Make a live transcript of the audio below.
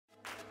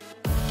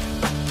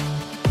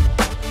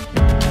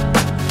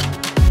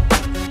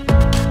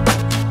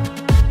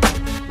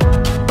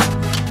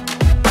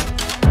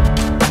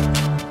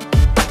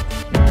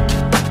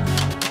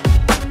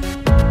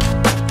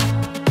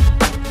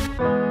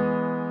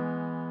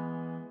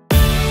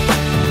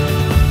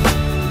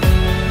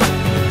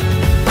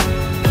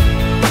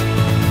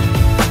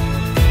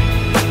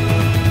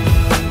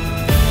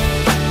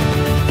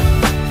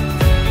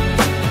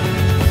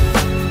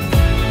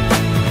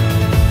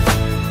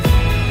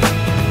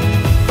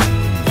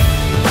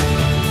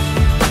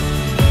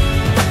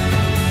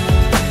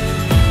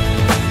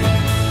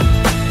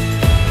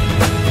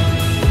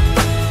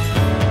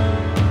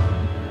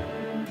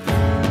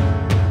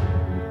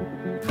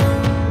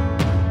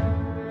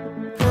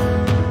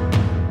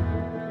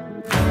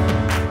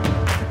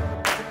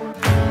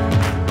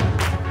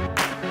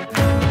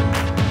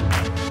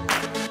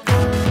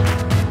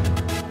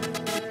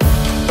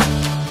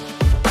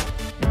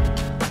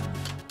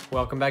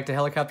Welcome back to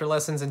Helicopter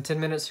Lessons in 10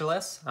 Minutes or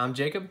Less. I'm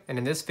Jacob, and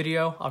in this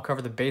video, I'll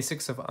cover the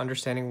basics of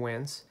understanding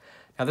winds.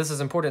 Now this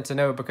is important to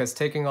know because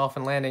taking off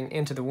and landing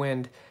into the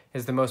wind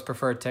is the most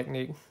preferred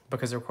technique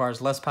because it requires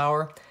less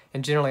power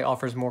and generally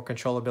offers more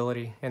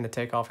controllability in the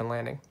takeoff and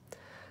landing.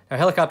 Now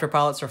helicopter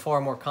pilots are far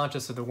more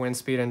conscious of the wind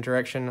speed and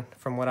direction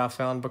from what I've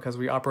found because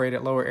we operate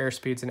at lower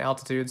airspeeds and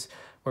altitudes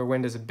where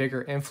wind is a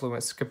bigger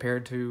influence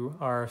compared to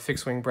our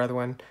fixed-wing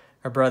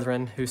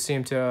brethren who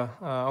seem to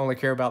only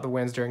care about the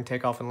winds during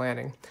takeoff and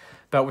landing.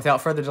 But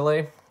without further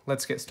delay,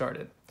 let's get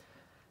started.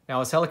 Now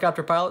as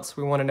helicopter pilots,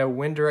 we want to know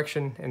wind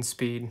direction and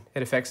speed.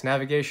 It affects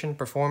navigation,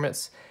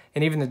 performance,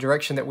 and even the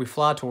direction that we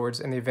fly towards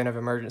in the event of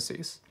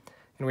emergencies.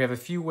 And we have a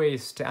few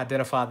ways to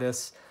identify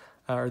this,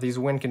 or these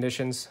wind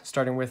conditions,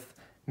 starting with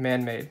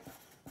man-made.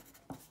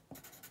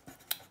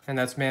 And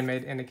that's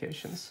man-made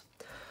indications.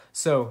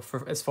 So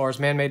as far as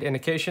man-made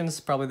indications,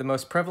 probably the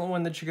most prevalent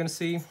one that you're going to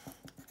see,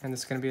 and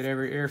it's going to be at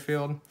every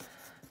airfield,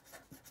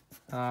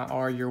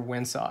 are your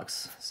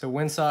windsocks. So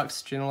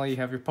windsocks, generally you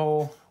have your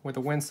pole with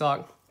a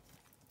windsock.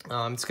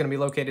 It's going to be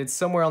located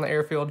somewhere on the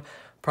airfield,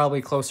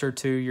 probably closer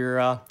to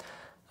your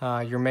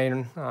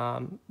main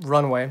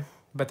runway,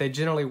 but they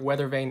generally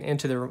weather vane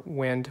into the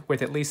wind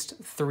with at least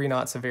 3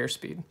 knots of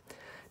airspeed.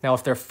 Now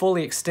if they're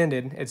fully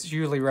extended, it's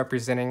usually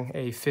representing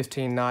a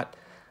 15-knot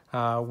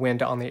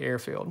wind on the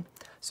airfield.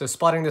 So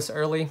spotting this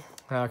early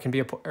can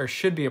be or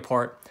should be a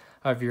part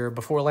of your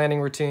before landing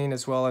routine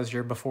as well as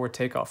your before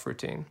takeoff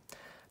routine.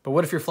 But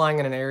what if you're flying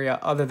in an area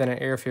other than an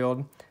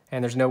airfield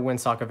and there's no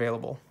windsock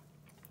available?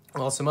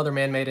 Well, some other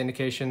man-made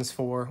indications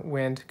for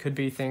wind could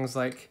be things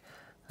like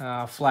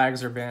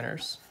flags or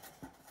banners.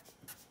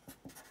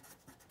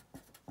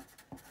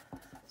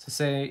 So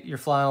say you're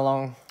flying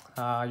along,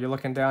 you're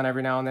looking down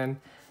every now and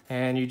then,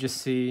 and you just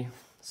see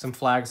some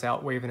flags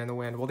out waving in the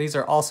wind. Well, these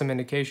are awesome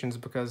indications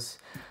because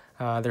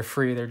they're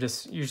free. They're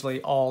just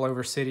usually all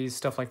over cities,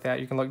 stuff like that.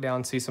 You can look down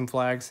and see some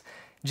flags,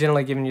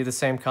 generally giving you the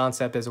same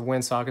concept as a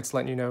windsock. It's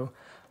letting you know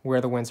where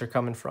the winds are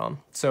coming from.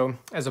 So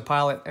as a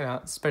pilot,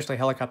 especially a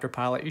helicopter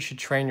pilot, you should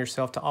train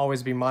yourself to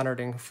always be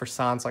monitoring for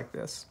signs like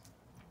this.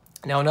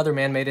 Now another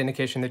man-made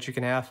indication that you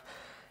can have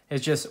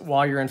is just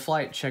while you're in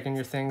flight, checking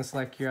your things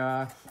like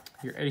your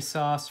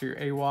ASOS, your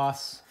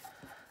AWOS,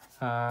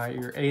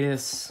 your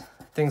ATIS,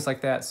 things like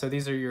that. So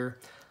these are your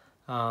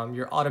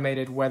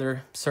automated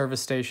weather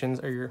service stations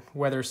or your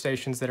weather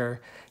stations that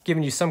are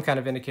giving you some kind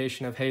of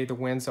indication of, hey, the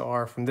winds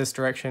are from this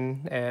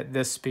direction at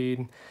this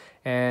speed.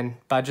 And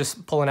by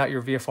just pulling out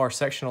your VFR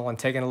sectional and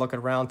taking a look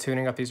around,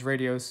 tuning up these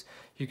radios,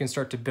 you can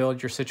start to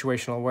build your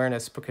situational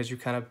awareness because you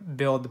kind of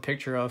build the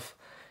picture of,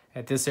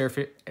 at this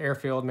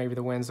airfield, maybe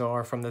the winds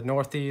are from the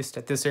northeast.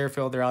 At this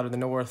airfield, they're out of the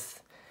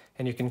north.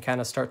 And you can kind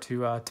of start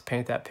to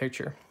paint that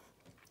picture.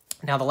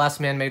 Now, the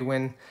last man-made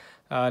wind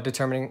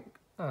determining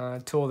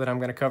tool that I'm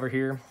going to cover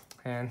here,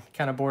 and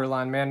kind of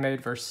borderline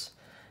man-made versus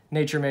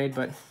nature-made,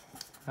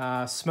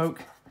 but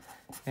smoke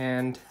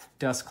and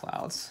dust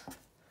clouds.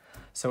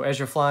 So as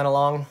you're flying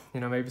along,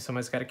 maybe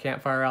somebody's got a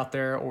campfire out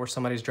there or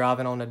somebody's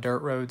driving on a dirt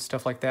road,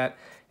 stuff like that,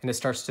 and it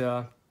starts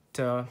to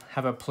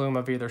have a plume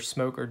of either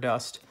smoke or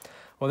dust.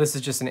 Well, this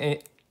is just an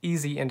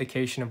easy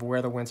indication of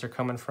where the winds are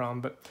coming from,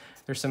 but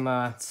there's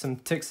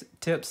some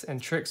tips and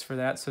tricks for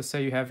that. So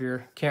say you have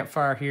your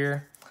campfire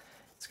here,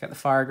 it's got the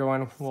fire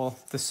going. Well,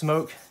 the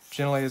smoke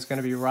generally is going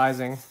to be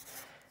rising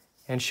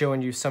and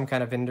showing you some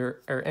kind of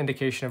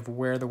indication of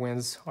where the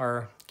winds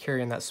are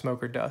carrying that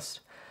smoke or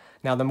dust.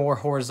 Now, the more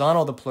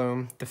horizontal the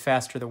plume, the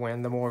faster the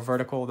wind. The more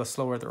vertical, the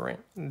slower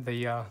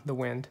the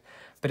wind.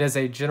 But as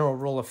a general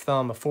rule of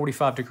thumb, a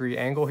 45-degree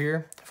angle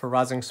here for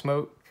rising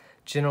smoke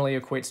generally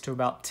equates to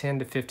about 10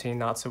 to 15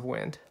 knots of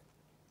wind.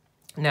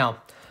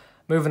 Now,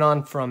 moving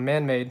on from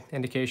man-made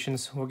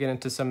indications, we'll get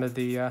into some of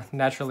the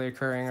naturally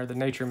occurring or the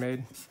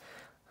nature-made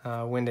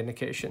wind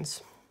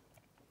indications.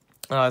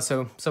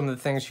 So some of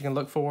the things you can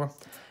look for,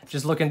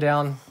 just looking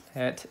down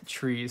at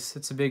trees.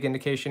 It's a big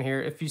indication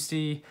here. If you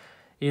see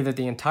either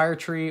the entire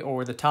tree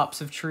or the tops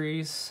of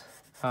trees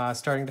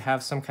starting to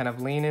have some kind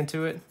of lean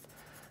into it,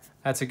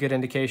 that's a good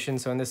indication.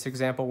 So in this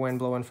example, wind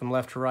blowing from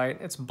left to right,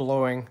 it's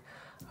blowing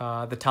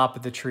the top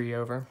of the tree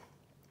over.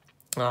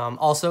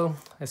 Also,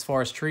 as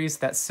far as trees,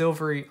 that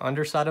silvery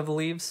underside of the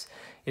leaves,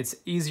 it's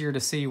easier to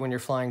see when you're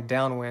flying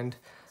downwind,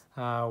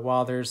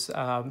 while there's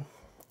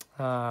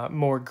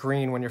more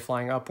green when you're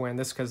flying upwind.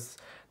 This is because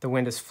the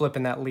wind is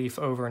flipping that leaf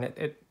over, and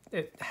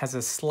it has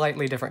a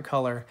slightly different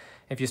color.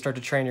 If you start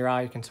to train your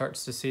eye, you can start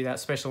to see that,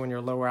 especially when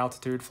you're lower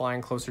altitude flying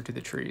closer to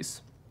the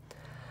trees.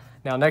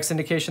 Now, next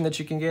indication that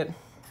you can get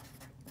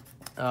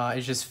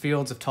is just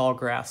fields of tall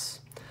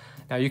grass.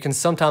 Now, you can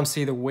sometimes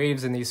see the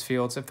waves in these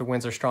fields if the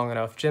winds are strong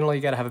enough. Generally,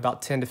 you got to have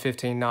about 10 to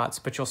 15 knots,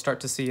 but you'll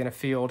start to see in a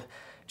field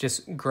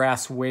just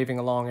grass waving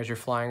along as you're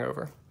flying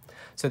over.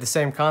 So the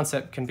same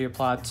concept can be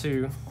applied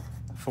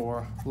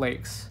for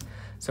lakes.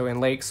 So in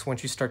lakes,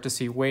 once you start to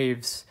see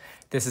waves,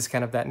 this is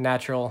kind of that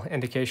natural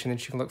indication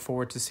that you can look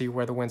forward to see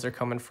where the winds are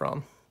coming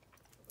from.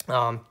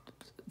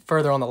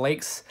 Further on the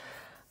lakes,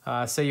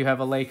 say you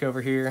have a lake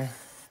over here.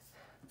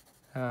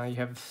 You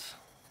have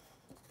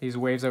these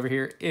waves over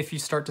here, if you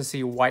start to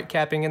see white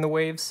capping in the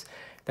waves,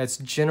 that's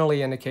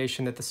generally an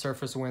indication that the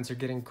surface winds are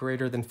getting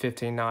greater than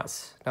 15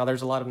 knots. Now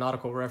there's a lot of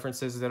nautical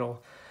references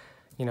that'll,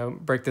 you know,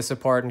 break this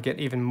apart and get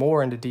even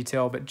more into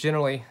detail, but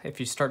generally if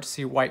you start to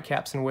see white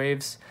caps in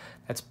waves,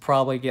 that's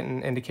probably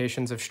getting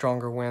indications of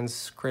stronger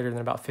winds greater than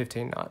about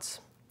 15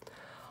 knots.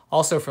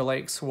 Also for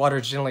lakes, water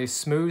is generally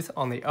smooth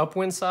on the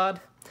upwind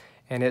side,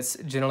 and it's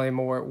generally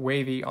more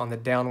wavy on the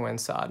downwind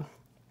side.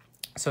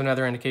 So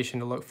another indication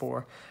to look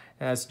for.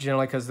 And that's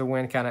generally because the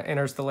wind kind of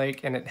enters the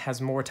lake and it has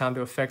more time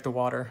to affect the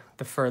water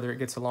the further it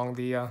gets along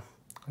the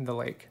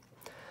lake.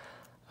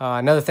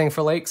 Another thing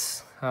for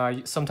lakes,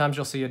 sometimes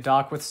you'll see a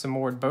dock with some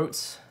moored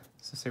boats.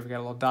 So say we got a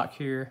little dock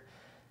here,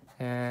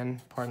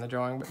 and pardon the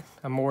drawing, but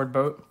a moored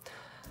boat.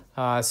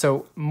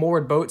 So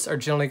moored boats are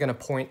generally going to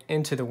point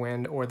into the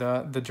wind or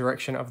the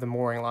direction of the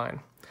mooring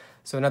line.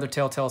 So another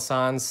telltale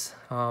signs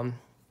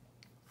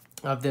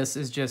of this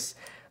is just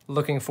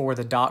looking for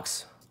the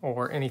docks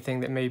or anything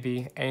that may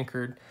be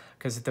anchored,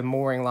 because the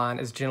mooring line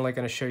is generally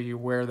going to show you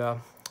where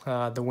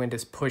the wind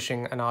is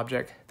pushing an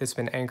object that's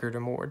been anchored or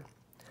moored.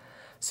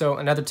 So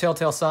another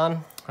telltale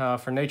sign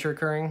for nature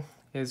occurring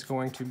is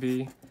going to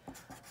be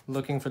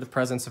looking for the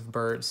presence of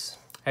birds.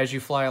 As you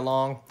fly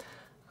along,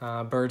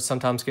 birds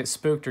sometimes get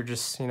spooked or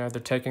just, you know,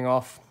 they're taking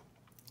off.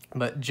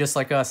 But just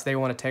like us, they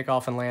want to take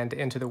off and land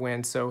into the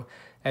wind. So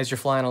as you're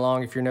flying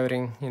along, if you're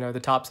noting, you know, the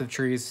tops of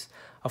trees,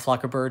 a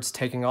flock of birds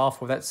taking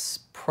off, well, that's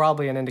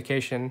probably an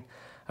indication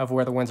of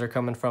where the winds are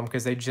coming from,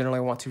 because they generally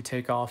want to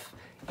take off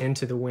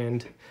into the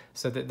wind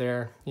so that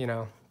they're, you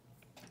know,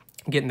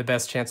 getting the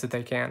best chance that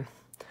they can.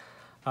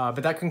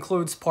 But that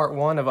concludes part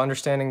 1 of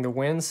understanding the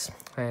winds.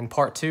 And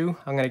part 2,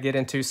 I'm going to get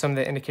into some of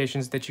the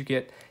indications that you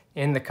get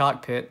in the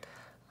cockpit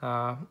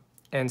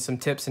and some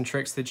tips and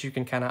tricks that you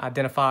can kind of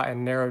identify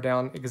and narrow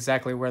down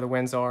exactly where the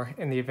winds are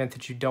in the event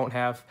that you don't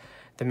have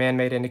the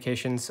man-made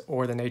indications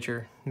or the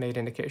nature-made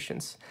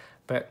indications.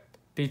 But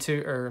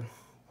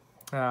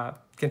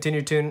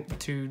continue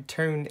to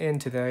tune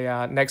into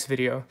the next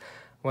video.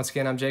 Once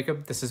again, I'm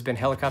Jacob. This has been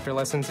Helicopter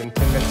Lessons in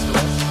 10 Minutes or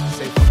Less.